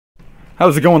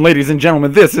How's it going, ladies and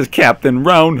gentlemen? This is Captain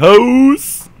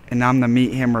Roundhouse. And I'm the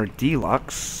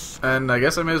Meat-Hammer-DLux. And I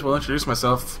guess I may as well introduce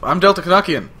myself. I'm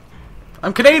DeltaCanuckian.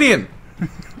 I'm Canadian.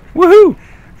 Woohoo!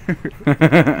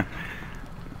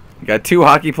 You got two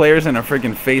hockey players and a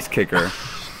freaking face kicker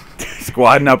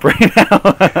squadding up right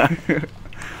now.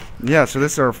 Yeah, so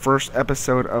this is our first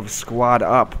episode of Squad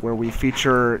Up, where we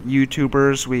feature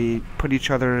YouTubers. We put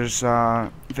each other's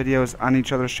videos on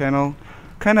each other's channel.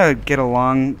 Kind of get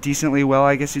along decently well,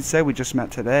 I guess you'd say. We just met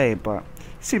today, but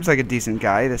he seems like a decent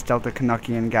guy, this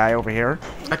DeltaCanuckian guy over here.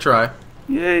 I try.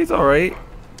 Yeah, he's alright.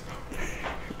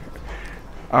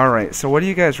 Alright, so what are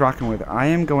you guys rocking with? I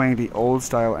am going the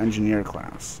old-style engineer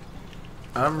class.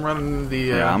 I'm running the...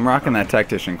 yeah, I'm rocking that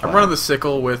tactician class. I'm running the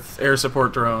sickle with air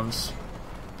support drones.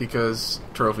 Because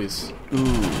trophies.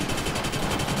 Ooh.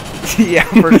 Yeah,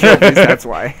 for trophies, that's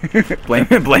why. Blame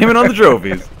it on the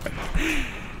trophies.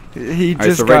 He Right,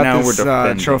 just so right got now this we're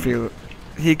defending. trophy.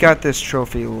 He got this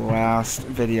trophy last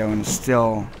video and is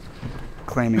still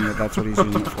claiming that that's what he's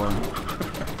using it for.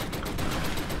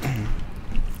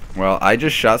 Well, I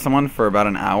just shot someone for about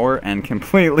an hour and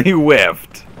completely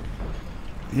whiffed.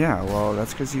 Yeah, well,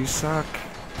 that's because you suck.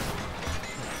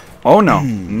 Oh no!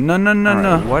 No!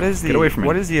 Right, what is Get away from me.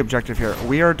 What is the objective here?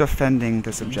 We are defending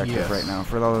this objective right now.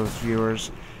 For those viewers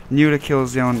new to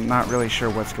Killzone, not really sure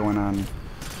what's going on.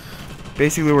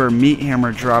 Basically, where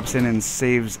Meat-Hammer drops in and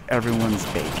saves everyone's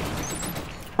bacon.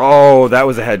 Oh, that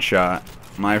was a headshot,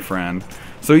 my friend.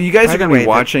 So you guys By are the going to be way,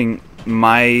 watching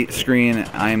my screen.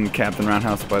 I'm Captain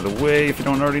Roundhouse, by the way, if you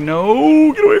don't already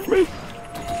know. Get away from me.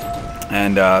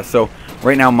 And so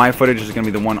right now my footage is going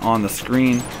to be the one on the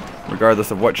screen,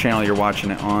 regardless of what channel you're watching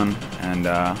it on. And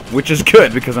which is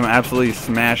good, because I'm absolutely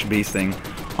smash beasting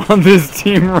on this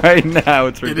team right now.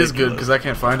 It's ridiculous. It is good, because I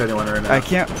can't find anyone right now. I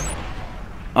can't...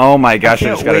 Oh my gosh, I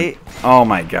can't just got wait. Oh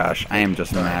my gosh, I am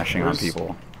just mashing on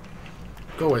people.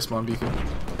 Go away, Spawn Beacon.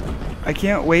 I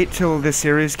can't wait till this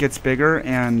series gets bigger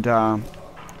and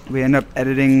we end up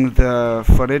editing the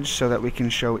footage so that we can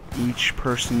show each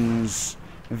person's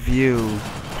view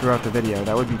throughout the video.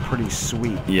 That would be pretty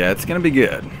sweet. Yeah, it's gonna be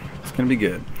good. It's gonna be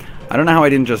good. I don't know how I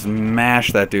didn't just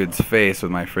mash that dude's face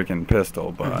with my freaking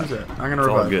pistol, but Who's that? I'm gonna it's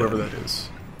all revive good. whoever that is.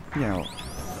 Yeah.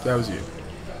 That was you.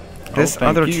 This thank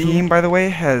other you. team, by the way,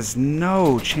 has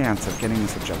no chance of getting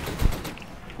this objective.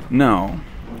 No.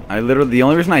 I literally, the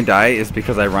only reason I die is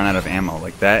because I run out of ammo.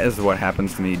 Like, that is what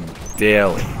happens to me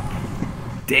daily.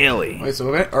 Daily. Wait,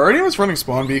 so are any of us running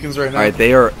Spawn Beacons right now? Alright,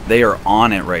 they are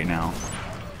on it right now.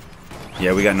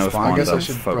 Yeah, we got no Spawn. spawns I guess I up,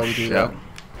 should folks. probably do Shit. that.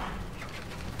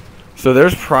 So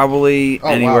there's probably Oh,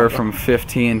 anywhere wow. from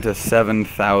 15 to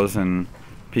 7,000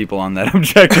 people on that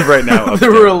objective right now. There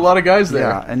were a lot of guys there.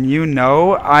 Yeah, and you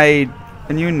know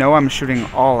I'm shooting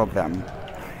all of them.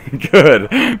 Good,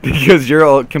 because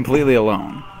you're completely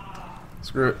alone.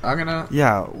 Screw it. I'm gonna...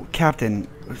 Yeah, Captain,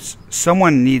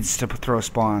 someone needs to throw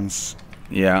spawns.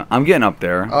 Yeah, I'm getting up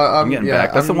there. I'm getting yeah,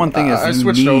 back. That's the one thing I is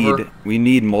switched over. we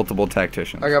need multiple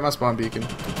tacticians. I got my Spawn Beacon.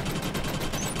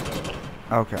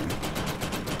 Okay.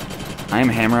 I am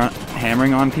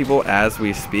hammering on people as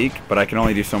we speak, but I can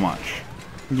only do so much.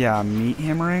 Yeah, meat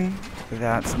hammering,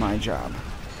 that's my job.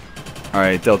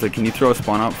 Alright, Delta, can you throw a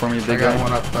spawn up for me, I big got guy?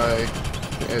 one up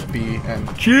at B,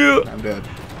 and Chill! I'm dead.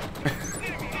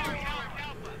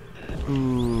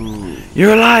 Ooh.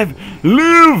 You're alive!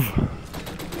 Live!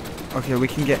 Okay, we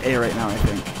can get A right now, I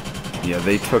think. Yeah,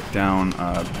 they took down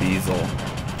Beazle.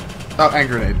 Oh, and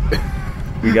grenade.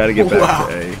 We gotta get back Wow.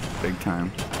 to A, big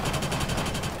time.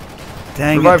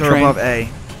 Dang Revive it, they're train. above A.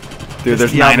 Dude,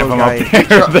 This there's 9 of Diablo them up guy-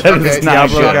 there. That Okay, is not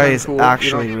Diablo good. guy is Cool.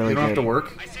 actually you don't, really you don't have to good.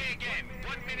 work.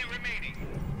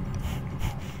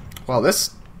 Well,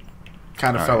 this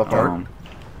kind of fell apart.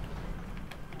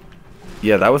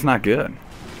 Yeah, that was not good.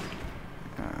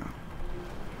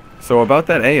 So about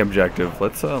that A objective,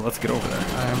 let's get over there.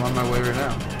 I am on my way right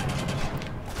now. Get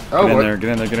Oh, in what? there, get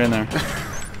in there, get in there.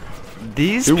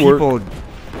 These Do people...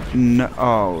 No,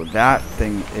 oh, that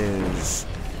thing is...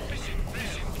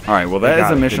 Alright, well They that is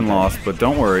got a it, mission didn't they? lost, but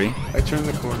don't worry. I turned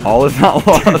the corner. All is not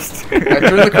lost. I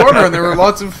turned the corner and there were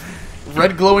lots of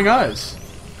red glowing eyes.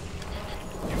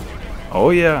 Oh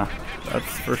yeah,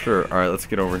 that's for sure. Alright, let's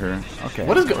get over here. Okay.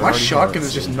 What is we're my already shotgun here.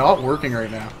 is just not working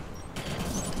right now.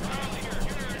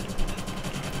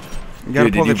 You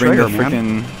gotta Dude, pull did the you bring trigger, the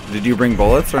man. freaking... Did you bring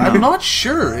bullets or no? I'm not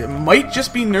sure. It might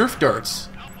just be Nerf darts.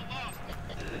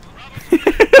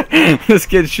 This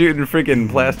kid's shooting freaking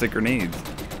plastic grenades.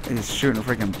 He's shooting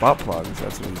freaking butt plugs,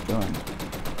 that's what he's doing.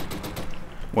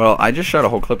 Well, I just shot a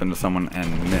whole clip into someone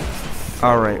and missed. So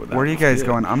Alright, that where are you was guys good.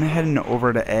 going? I'm heading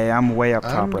over to A. I'm way up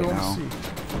I'm top right going now. to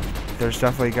see. there's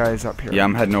definitely guys up here. Yeah,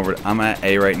 I'm heading over. I'm at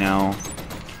A right now.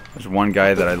 There's one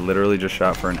guy that I literally just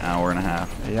shot for an hour and a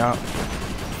half. Yeah.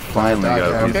 Finally got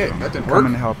a Okay, piece. that didn't Coming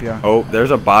work. to help you. Oh,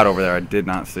 there's a bot over there I did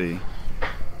not see.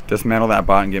 Dismantle that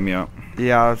bot and get me up.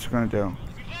 Yeah, that's what we're gonna do.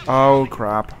 Oh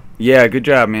crap. Yeah, good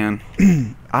job, man.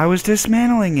 I was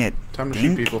dismantling it. Time to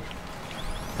Dink. shoot people.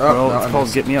 Well, no, it's I called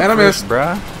missed. get me up And I first, missed.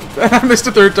 bruh. I missed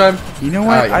a third time. You know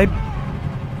what? Yeah.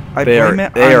 I They blame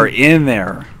it are on, in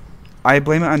there. I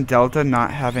blame it on Delta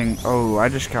not having. Oh, I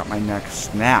just got my neck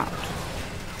snapped.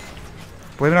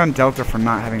 Blame it on Delta for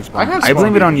not having spawn. I have I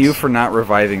blame it on beacons. you for not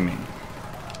reviving me.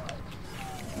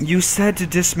 You said to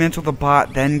dismantle the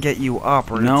bot, then get you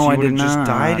up, or No, you I would have did just not.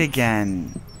 died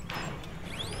again.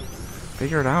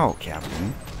 Figure it out,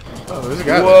 Captain. Oh, there's a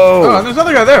guy Whoa. there. Oh, and there's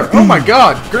another guy there. Oh my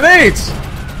god. Grenades!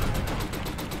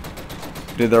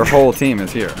 Dude, their whole team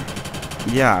is here.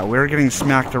 Yeah, we're getting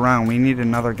smacked around. We need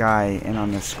another guy in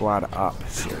on the squad up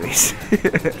series.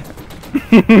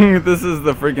 This is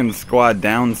the freaking squad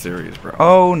down series, bro.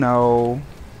 Oh no.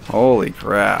 Holy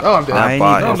crap. Oh, I'm dead. That I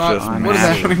bot need No, is I'm just not. What is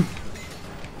massive. happening?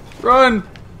 Run!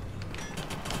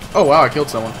 Oh wow, I killed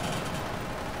someone.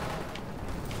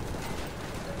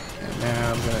 And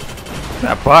now I'm gonna...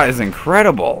 That bot is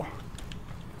incredible.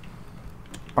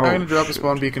 Oh, I'm gonna drop a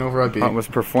spawn beacon over IB. Bot was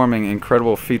performing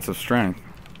incredible feats of strength.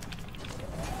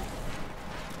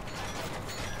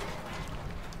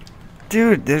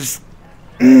 dude, there's.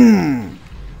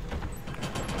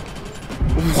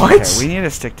 What? Okay, we need to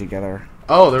stick together.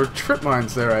 Oh, there were trip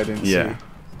mines there I didn't Yeah. see.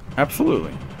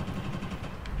 Absolutely.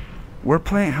 We're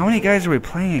playing. How many guys are we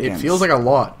playing It against? feels like a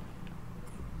lot.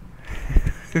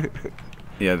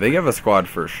 Yeah, they have a squad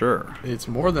for sure. It's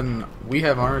more than we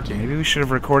have on our team. Maybe we should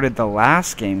have recorded the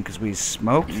last game because we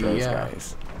smoked those Yeah.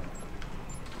 guys.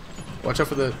 Watch out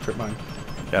for the trip mine.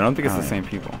 Yeah, I don't think it's the Alright. same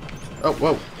people. Oh,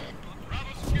 whoa.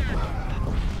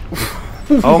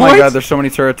 Oh my What? god, there's so many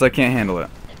turrets, I can't handle it.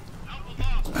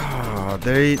 Oh,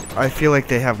 they. I feel like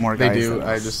they have more They guys. do. than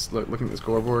I us. just looking at the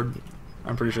scoreboard.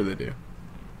 I'm pretty sure they do.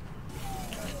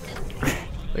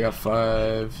 They got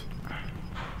 5,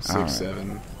 6, Alright.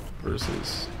 7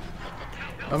 versus.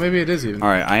 Oh, maybe it is even.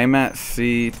 Alright, I am at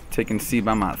C, taking C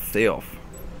by myself.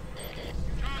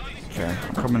 Okay,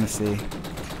 I'm coming to see.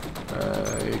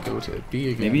 Go to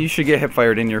B again. Maybe you should get hip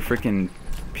fired in your freaking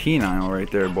penile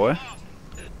right there, boy.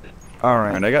 All right.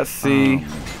 Alright, I got C,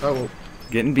 Oh, well.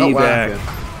 getting B Oh, wow, back. I'm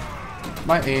dead.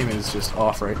 My aim is just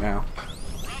off right now.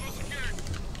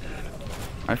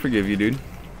 I forgive you, dude.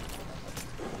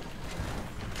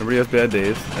 Everybody has bad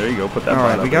days. There you go, put that All bot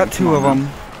right, up we there. got Come 2 on, of man.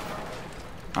 them.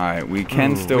 Alright, we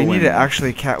can still we win. need to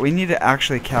actually cap. We need to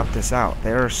actually cap this out.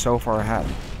 They are so far ahead.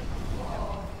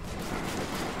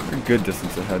 We're a good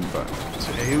distance ahead, but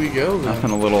So here we go. Then.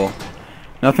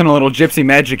 nothing a little gypsy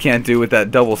magic can't do with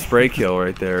that double spray kill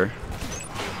right there.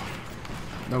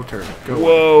 No turret. Go. away.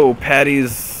 Whoa,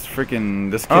 Patty's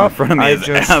freaking this kid Oh, in front of me I is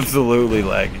just- absolutely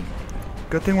lagging.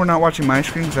 Good thing we're not watching my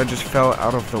screen because I just fell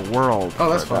out of the world. Oh,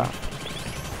 that's for fine. that.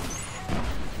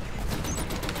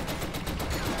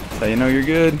 That's how you know you're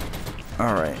good.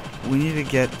 All right, we need to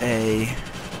get A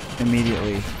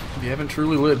immediately. You haven't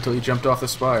truly lived till you jumped off the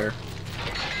spire.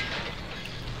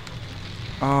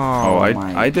 Oh,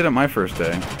 I did it my first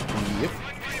day. Yep.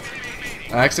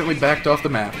 I accidentally backed off the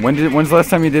map. When's the last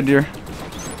time you did your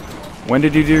when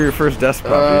did you do your first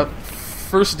desktop, dude?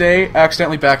 First day,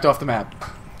 accidentally backed off the map.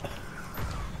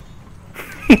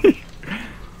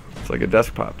 It's like a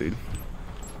desktop, dude.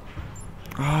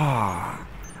 Ah.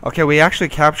 Okay, we actually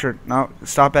captured. No,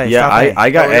 stop A. Yeah, stop A. I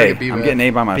got Oh, we gotta A. get B I'm back. getting A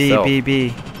by B, myself. B,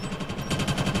 B.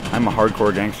 I'm a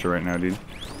hardcore gangster right now, dude.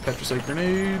 Capture site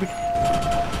grenade.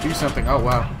 Do something. Oh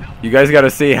wow. You guys got to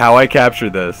see how I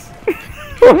captured this.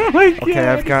 Oh my God. Okay,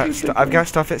 I've got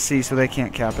stuff at C, so they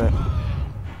can't cap it.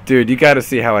 Dude, you got to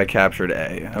see how I captured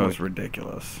A. That was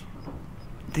ridiculous.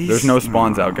 These, There's no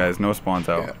spawns out, guys. No spawns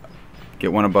out. Yeah.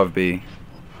 Get one above B.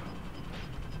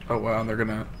 Oh wow, and they're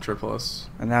gonna triple us.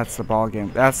 And that's the ball game.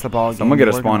 That's the ball game. Someone get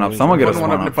a We're spawn gonna up. lose Someone that. get a One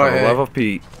spawn up up by for the A. love of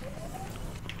Pete.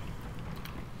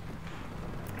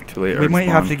 Too late. We Earth might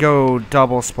have spawn. to go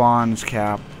double spawns,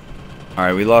 Cap. All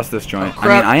right, we lost this joint. Oh,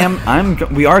 I mean,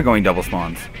 crap. we are going double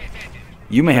spawns.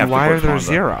 You may have Why to are put there spawns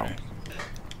up. 0?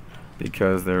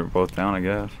 Because they're both down, I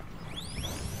guess.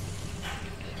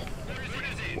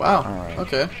 Wow. Alright.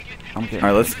 Okay. I'm getting.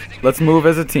 All right, let's move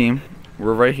as a team.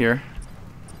 We're right here.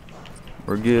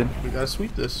 We're good. We gotta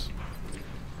sweep this.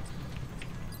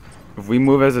 If we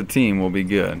move as a team, we'll be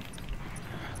good.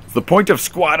 It's the point of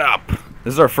squad up.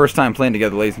 This is our first time playing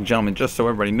together, ladies and gentlemen, just so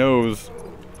everybody knows.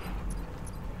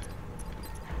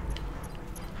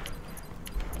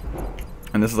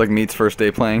 And this is like Meat's first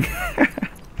day playing.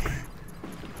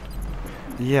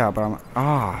 Yeah, but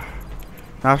I'm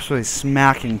absolutely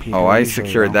smacking people. Oh, I usually,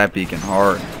 secured though. that beacon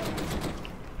hard.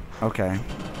 Okay.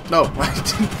 No,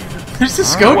 there's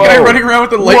this scout Whoa. guy running around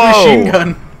with a light Whoa. machine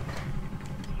gun.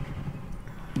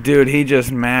 Dude, he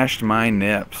just mashed my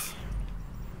nips.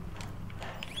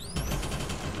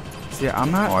 See,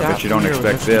 I'm not. Oh, I that bet you don't familiar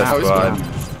with expect this, map, bud. to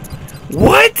be honest.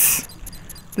 What?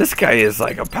 This guy is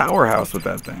like a powerhouse with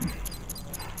that thing.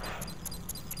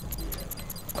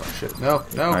 Oh shit! No,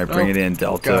 no. All right, no. bring it in,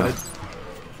 Delta. Got it.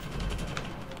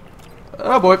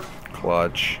 Oh boy.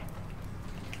 Clutch.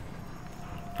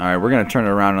 All right, we're gonna turn it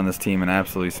around on this team and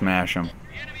absolutely smash them.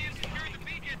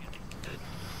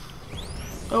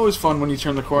 Always fun when you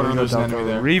turn the corner and there's an enemy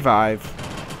there. Revive.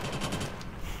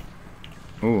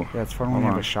 Ooh, Yeah, it's fun when you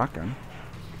have a shotgun.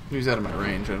 He's out of my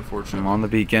range, I'm unfortunately. on the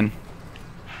beacon.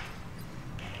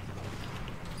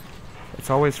 It's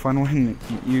always fun when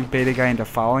you bait a guy into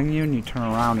following you and you turn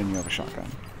around and you have a shotgun.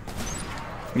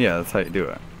 Yeah, that's how you do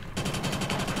it.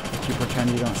 Like you pretend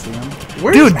you don't see him.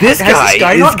 Where Dude, has this guy this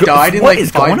guy is not died in what like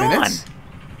is 5 going minutes?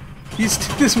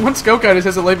 He's this one scout guy just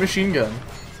has a light machine gun.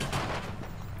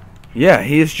 Yeah,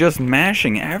 he is just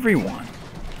mashing everyone.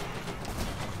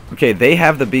 Okay, they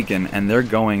have the beacon and they're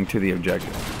going to the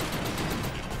objective.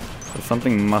 So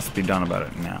something must be done about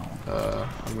it now.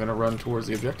 I'm gonna run towards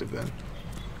the objective then.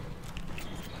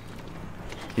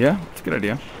 Yeah, it's a good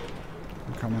idea.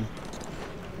 I'm coming.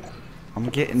 I'm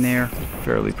getting there.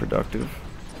 Fairly productive.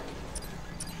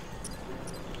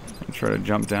 I'll try to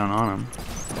jump down on him.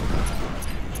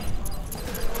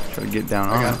 Try to get down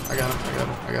on him. I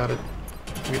got it.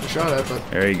 I'm getting shot at, but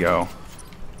There you go.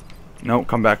 No,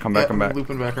 come back, come back, come back.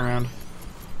 Looping back around.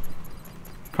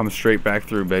 Come straight back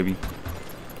through, baby.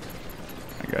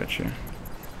 I got you.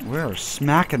 We're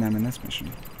smacking them in this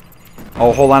mission.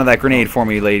 Oh, hold on to that grenade for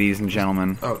me, ladies and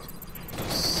gentlemen. Oh.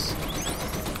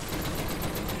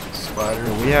 Spider.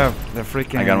 We have the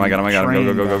freaking. I got him, I got him, I got him.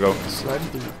 Go, go, go, go, go. Sliding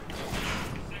through.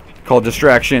 Called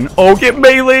distraction. Oh, get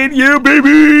meleeed, yeah,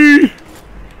 baby!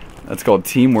 That's called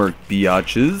teamwork,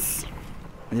 biatches.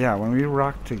 Yeah, when we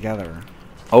rock together.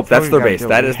 Oh, that's what their we gotta base. do.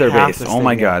 That We is their have base. to Oh stay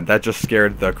my together. god, that just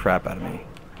scared the crap out of me.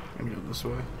 I'm going this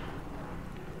way.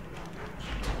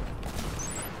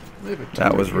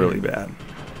 That was really bad.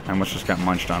 I almost just got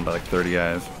munched on by like 30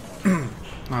 guys.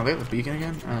 Oh, they have the beacon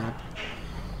again? Alright.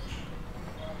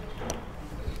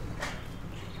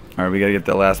 Alright, we gotta get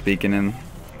the last beacon in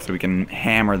so we can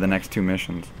hammer the next 2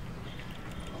 missions.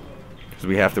 Because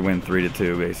we have to win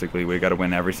 3-2, basically. We gotta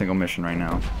win every single mission right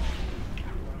now.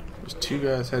 There's 2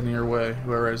 guys heading your way,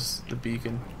 whoever has the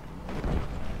beacon.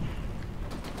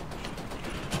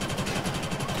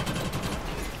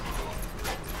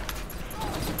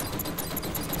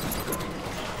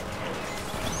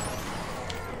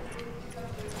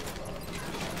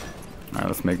 Alright,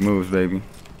 let's make moves, baby.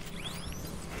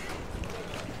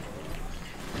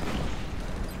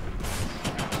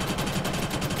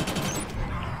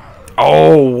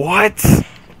 Oh, what?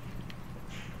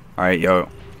 Alright, yo.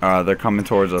 They're coming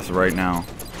towards us right now.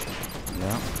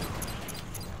 Yeah.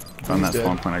 On that He's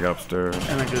spawn dead. point, I got upstairs.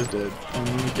 And that guy's dead.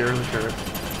 Get rid of the turret.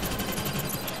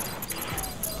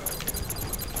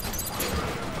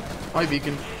 My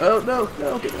beacon. Oh, no,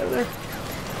 no, get out of there.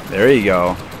 There you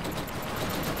go.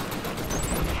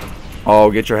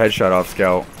 Oh, get your headshot off,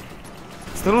 Scout.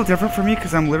 It's a little different for me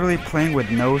because I'm literally playing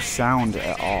with no sound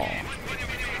at all.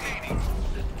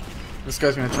 This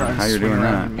guy's gonna try and How you're swing doing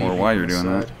around that, and meet or me why on you're the doing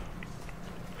that. side.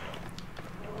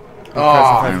 Because Oh,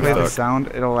 if I I'm play the stuck. sound,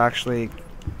 it'll actually.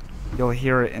 You'll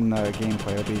hear it in the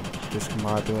gameplay. It'll be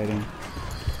discombobulating.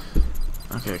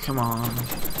 okay, come on.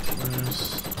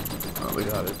 Where's... Oh, we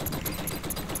got it.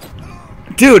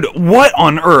 Dude, what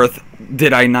on earth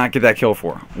did I not get that kill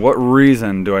for? What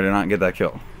reason do I not get that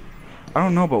kill? I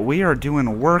don't know, but we are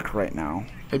doing work right now.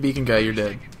 Hey, beacon guy, you're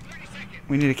dead.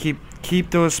 We need to keep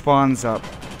those spawns up.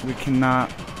 We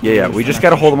cannot. Yeah, lose we the just next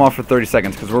gotta hold them mission. off for 30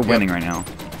 seconds because we're winning right now.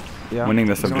 Yeah. Winning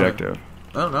this He's on it. objective.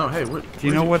 Oh, no, hey, what? Do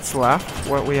you know what's left?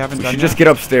 What we haven't We done should yet? just get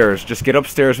upstairs. Just get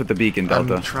upstairs with the beacon,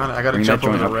 Delta. I'm trying to... I gotta Bring jump that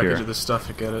over joint the up wreckage here. of this stuff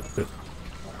to get it.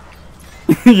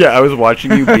 Yeah, I was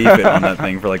watching you beef it on that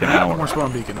thing for like an One more hour.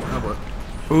 spawn beacon. Oh,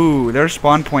 boy. Ooh, their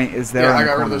spawn point is there. Yeah, in I the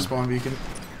got rid of corner. the spawn beacon.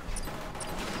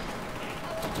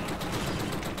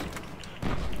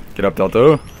 Get up,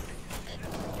 Delta.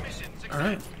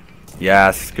 Alright.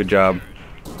 Yes, good job.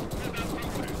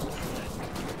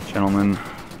 Gentlemen.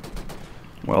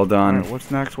 Well done. Alright, what's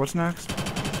next? What's next?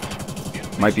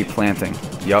 Might be planting.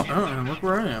 Yup. Oh, and look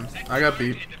where I am. I got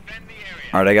beat.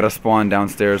 Alright, I gotta spawn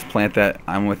downstairs. Plant that.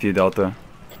 I'm with you, Delta.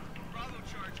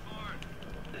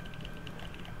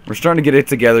 We're starting to get it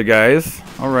together, guys.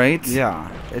 Alright. Yeah,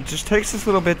 it just takes us a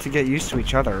little bit to get used to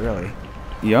each other, really.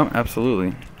 Yep,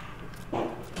 absolutely.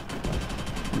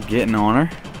 Getting on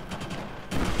her.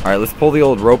 Alright, let's pull the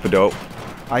old rope-a-dope.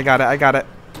 I got it. I got it.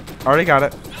 Already got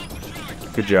it.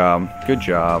 Good job. Good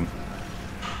job.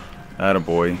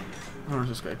 Attaboy. Where's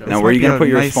this guy going? Now, where are you going to put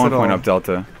your nice spawn little- point up,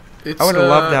 Delta? It's, I would have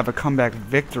loved to have a comeback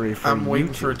victory from I'm waiting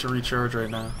YouTube. for it to recharge right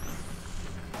now.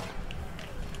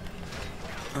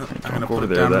 I'm Don't gonna go put over it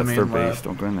there. down That's the their main base. lab.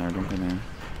 Don't go in there. Don't go in there.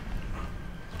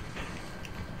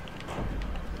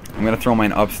 I'm going to throw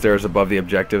mine upstairs above the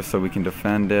objective so we can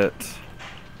defend it.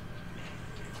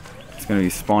 It's going to be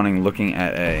spawning looking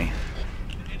at A.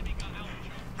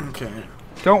 Okay,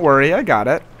 Don't worry, I got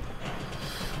it.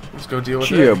 let's go deal with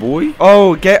Cheer, it. boy.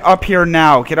 Oh, get up here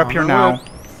now. Get up On here the now. way.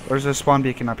 There's a spawn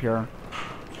beacon up here.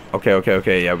 Okay, okay,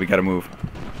 okay. Yeah, we got to move.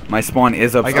 My spawn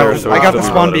is I upstairs. got, so I it's got the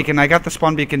still spawn relative. beacon. I got the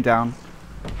spawn beacon down.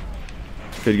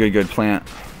 Good, good, good. Plant.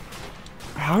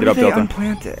 How Get did up, they Delta.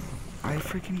 unplant it? I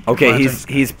freaking. Okay,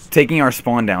 Planting. he's taking our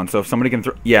spawn down. So if somebody can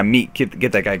throw, yeah, Meat,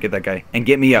 get that guy, and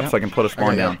get me up Yep. so I can put a spawn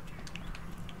Okay, down.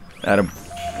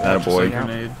 Atta boy. Yeah.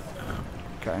 Grenade.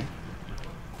 Okay.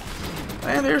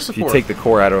 And air If you support. take the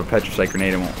core out of a petricite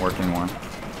grenade, it won't work anymore.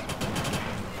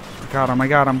 Got him. I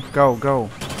got him. Go, go.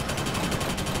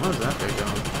 Where's that guy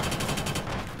going?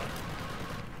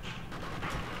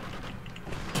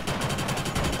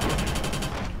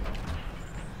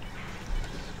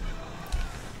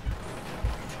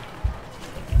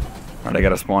 Alright, I got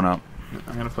to spawn up.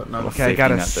 I'm gonna put another. Okay, I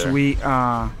got a Safety net there. sweet.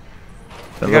 That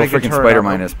You little gotta get freaking turret spider up.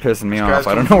 mine is pissing me This off. guy's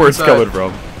I don't coming know where it's from coming inside.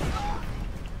 from.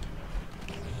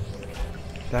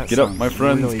 That Get up, sounds my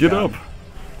friends. really Get bad. up.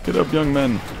 Get up, young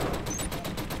men.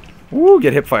 Woo,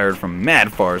 get hip fired from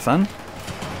mad far, son.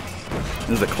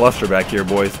 There's a cluster back here,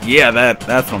 boys. Yeah, that's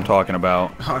what I'm talking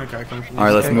about. Oh, the guy coming from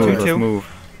Alright, let's Okay, move. 2-2. Let's move.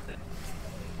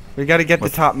 We got to get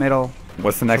What's- the top middle.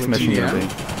 What's the next mission Yeah. gonna be?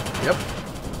 Yep.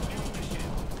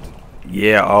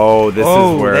 Yeah, oh, this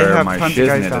Oh, is they where have my tons of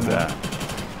guys shiznit down is there. at.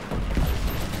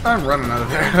 I'm running out of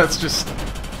there. That's just.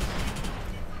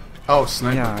 Oh,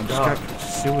 sniper. Yeah, I just Oh. got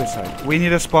suicide. We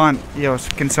need a spawn. Yo,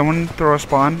 can someone throw a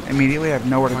spawn immediately? I have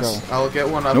nowhere to go. I'll get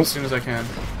one up Nope. as soon as I can.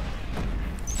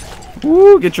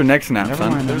 Woo, get your neck snapped, Never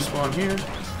son. mind. There's a spawn here,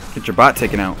 Get your bot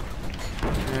taken out.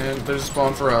 and there's a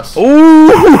spawn for us.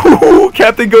 Ooh,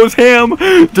 Captain goes ham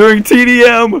during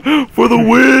TDM for the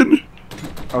win.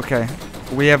 Okay.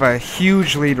 We have a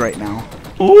huge lead right now.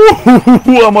 Ooh,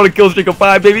 I'm on a kill streak of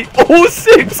 5, baby. Oh,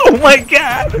 6. Oh my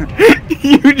god.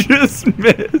 You just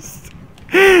missed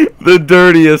the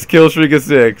dirtiest kill streak of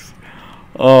 6.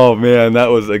 Oh man, that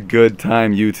was a good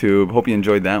time, YouTube. Hope you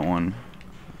enjoyed that one.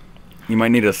 You might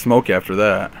need a smoke after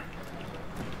that.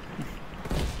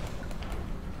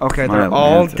 Okay, My they're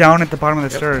all Atlanta. down at the bottom of the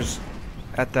Yep. stairs.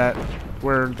 At that,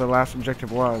 where the last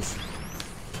objective was.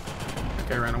 That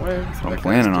guy ran away. That's what I'm That guy's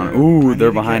planning on. dead. Ooh, I need they're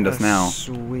to behind get us a now.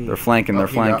 Sweet. They're flanking, they're Oh,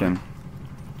 he got flanking. me.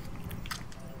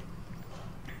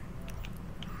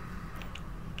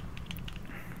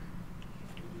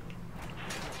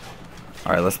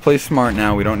 Alright, let's play smart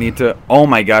now. We don't need to... Oh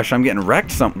my gosh, I'm getting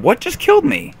wrecked. What just killed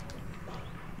me?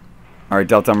 Alright,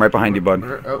 Delta, I'm right behind you, bud.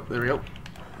 Oh, there we go.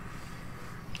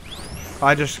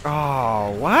 I just.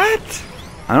 Oh, what?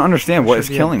 I don't understand what Should is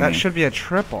be a- killing that me. should be a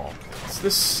triple. It's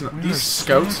this, Where these are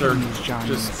scouts are sniping these Johnnies?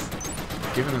 just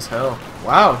giving us hell.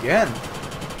 Wow, again.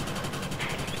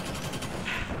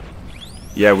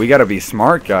 Yeah, we gotta be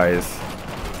smart, guys.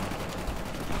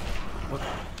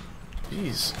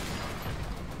 Jeez.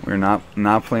 We're not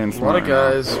playing A smart. lot of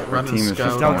guys Our running team is just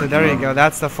scout. Delta, going there you smart. go.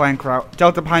 That's the flank route.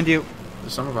 Delta behind you.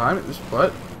 There's someone behind me. This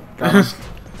what? Got him.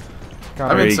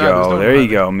 Got I'm There him. you inside, there's no go. one There you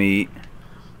behind go, Meat.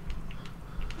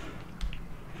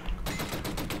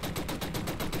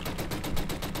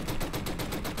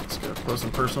 Let's get up close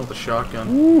and personal with the shotgun.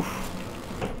 Oof.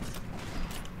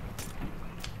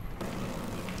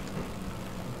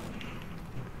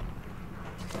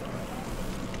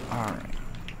 Alright.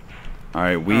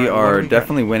 Alright, we Alright, what are do we got?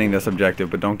 definitely winning this objective,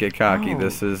 but don't get cocky. Oh.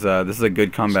 This is a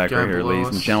good comeback This guy right here, below ladies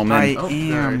us. and gentlemen. I Oh,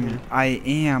 there, right am. here. I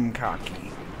am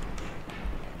cocky.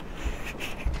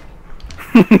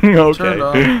 Turn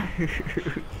Okay.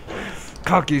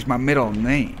 Cocky's my middle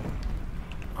name.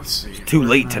 Let's see. Too where's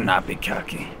late my- to not be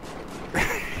cocky.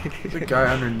 The guy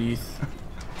underneath.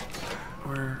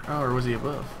 Where? Oh, or was he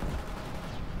above?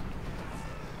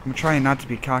 I'm trying not to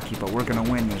be cocky, but we're gonna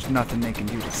win. There's nothing they can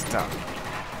do to stop.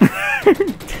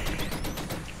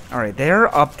 Alright,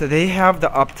 they're up to. They have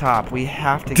the up top. We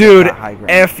have to Dude, get the high ground.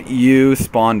 F you,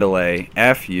 spawn delay.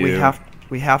 F you.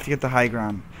 We have to get the high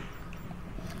ground.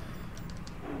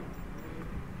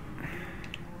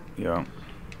 Yeah.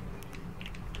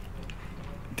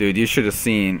 Dude, you should have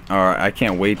seen, or I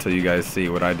can't wait till you guys see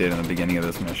what I did in the beginning of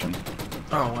this mission.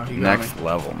 Oh, wow, he got Next me.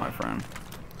 level, my friend.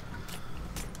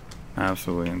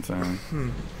 Absolutely insane.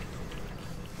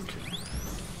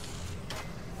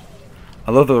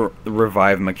 I love the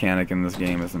revive mechanic in this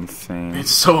game. Is insane.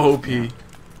 It's so OP.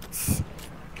 It's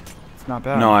not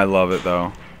bad. No, I love it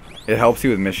though. It helps you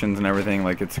with missions and everything.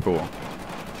 Like, it's cool.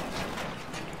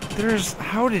 There's.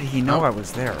 How did he know I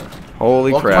was there?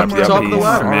 Holy Welcome crap! to the Yep, top of he the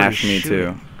ladder. smashed me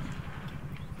too.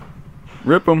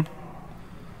 Rip him.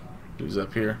 Who's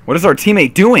up here? What is our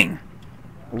teammate doing?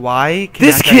 Why? Can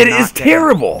This that guy kid not is get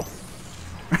terrible.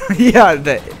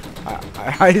 Yeah,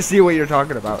 I see what you're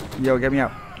talking about. Yo, get me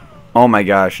out. Oh my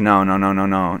gosh! No, no, no, no,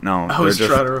 no, no! I was They're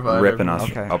trying to just revive ripping everyone.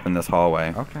 us Okay. up in this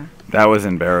hallway. Okay. That was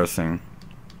embarrassing.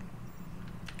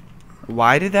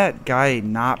 Why did that guy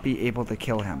not be able to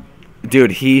kill him?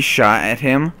 Dude, he shot at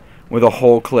him with a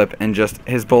whole clip, and just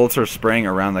his bullets are spraying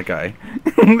around that guy.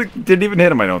 Didn't even hit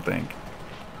him, I don't think.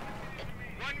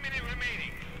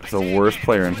 He's the worst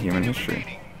player in human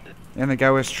history. And the guy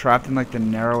was trapped in like the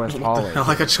narrowest hallway.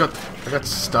 Like I got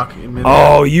stuck in mid.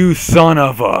 Oh, you son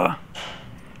of a!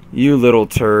 You little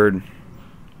turd.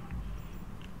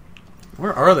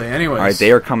 Where are they, anyways? Alright,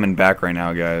 they are coming back right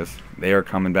now, guys. They are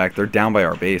coming back. They're down by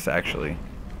our base, actually.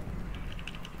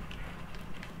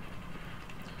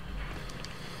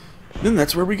 Then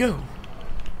that's where we go.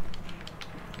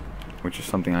 Which is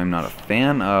something I'm not a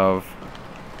fan of.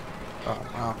 Oh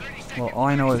wow. Well, all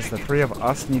I know is the three of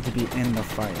us need to be in the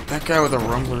fight. That guy with the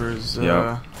rumbler is.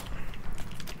 Yep.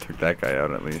 Took that guy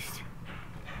out at least.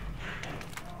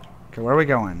 Okay, where are we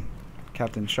going?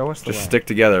 Captain, show us the Just way. stick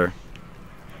together.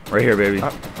 Right here, baby. Oh.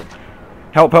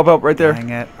 Help, help, help, right there. Dang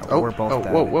it. Oh, We're both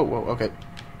dead. whoa, whoa, whoa. Okay.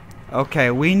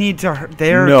 Okay, we need to.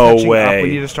 They're No catching way. up. We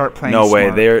need to start playing No way.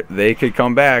 smart. They could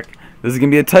come back. This is going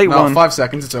to be a tight No, one. 5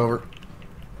 seconds. It's over.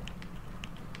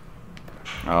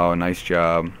 Oh, nice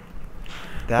job.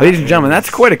 That Ladies and gentlemen, that's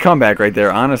is- quite a comeback right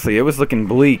there. Honestly, it was looking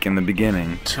bleak in the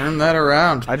beginning. Turn that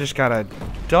around. I just got a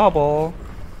double.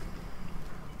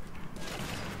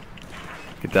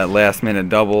 Get that last minute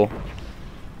double.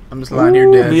 I'm just lying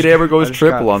here dead. Meat-Hammer goes I just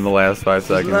triple got- on the last 5 Just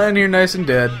seconds. lying here nice and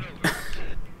dead.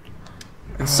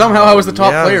 And somehow I was the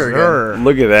top Yes, player again. sir.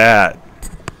 Look at that.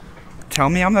 Tell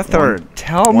me I'm the third.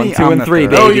 Tell one, me two, I'm and the three,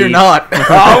 third. baby. No, you're not.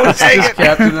 Oh, It's dang just it.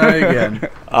 Captain I again.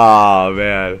 Oh,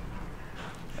 man.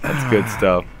 That's good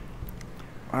stuff.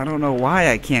 I don't know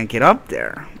why I can't get up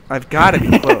there. I've got to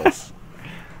be close.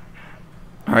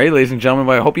 All right, ladies and gentlemen,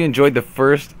 well, I hope you enjoyed the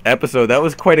first episode. That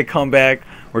was quite a comeback.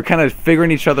 We're kind of figuring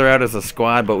each other out as a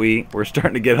squad, but we're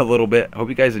starting to get a little bit. I hope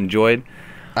you guys enjoyed.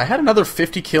 I had another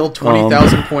 50 kill,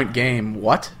 20,000 point game.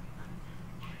 What?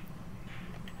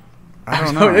 I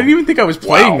don't know. I didn't even think I was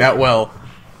playing Wow. that well.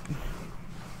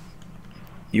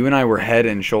 You and I were head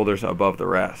and shoulders above the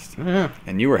rest. Yeah.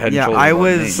 And you were head Yeah, and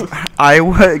shoulders I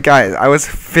above was. me. Guys, I was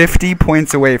 50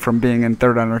 points away from being in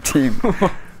third on our team.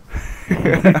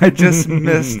 I just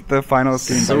missed the final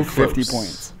team So by 50 close.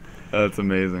 points. That's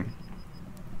amazing.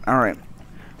 All right.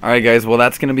 All right, guys. Well,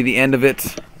 that's going to be the end of it.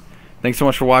 Thanks so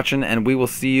much for watching, and we will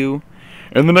see you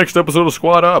in the next episode of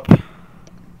Squad Up.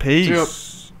 Peace. See ya.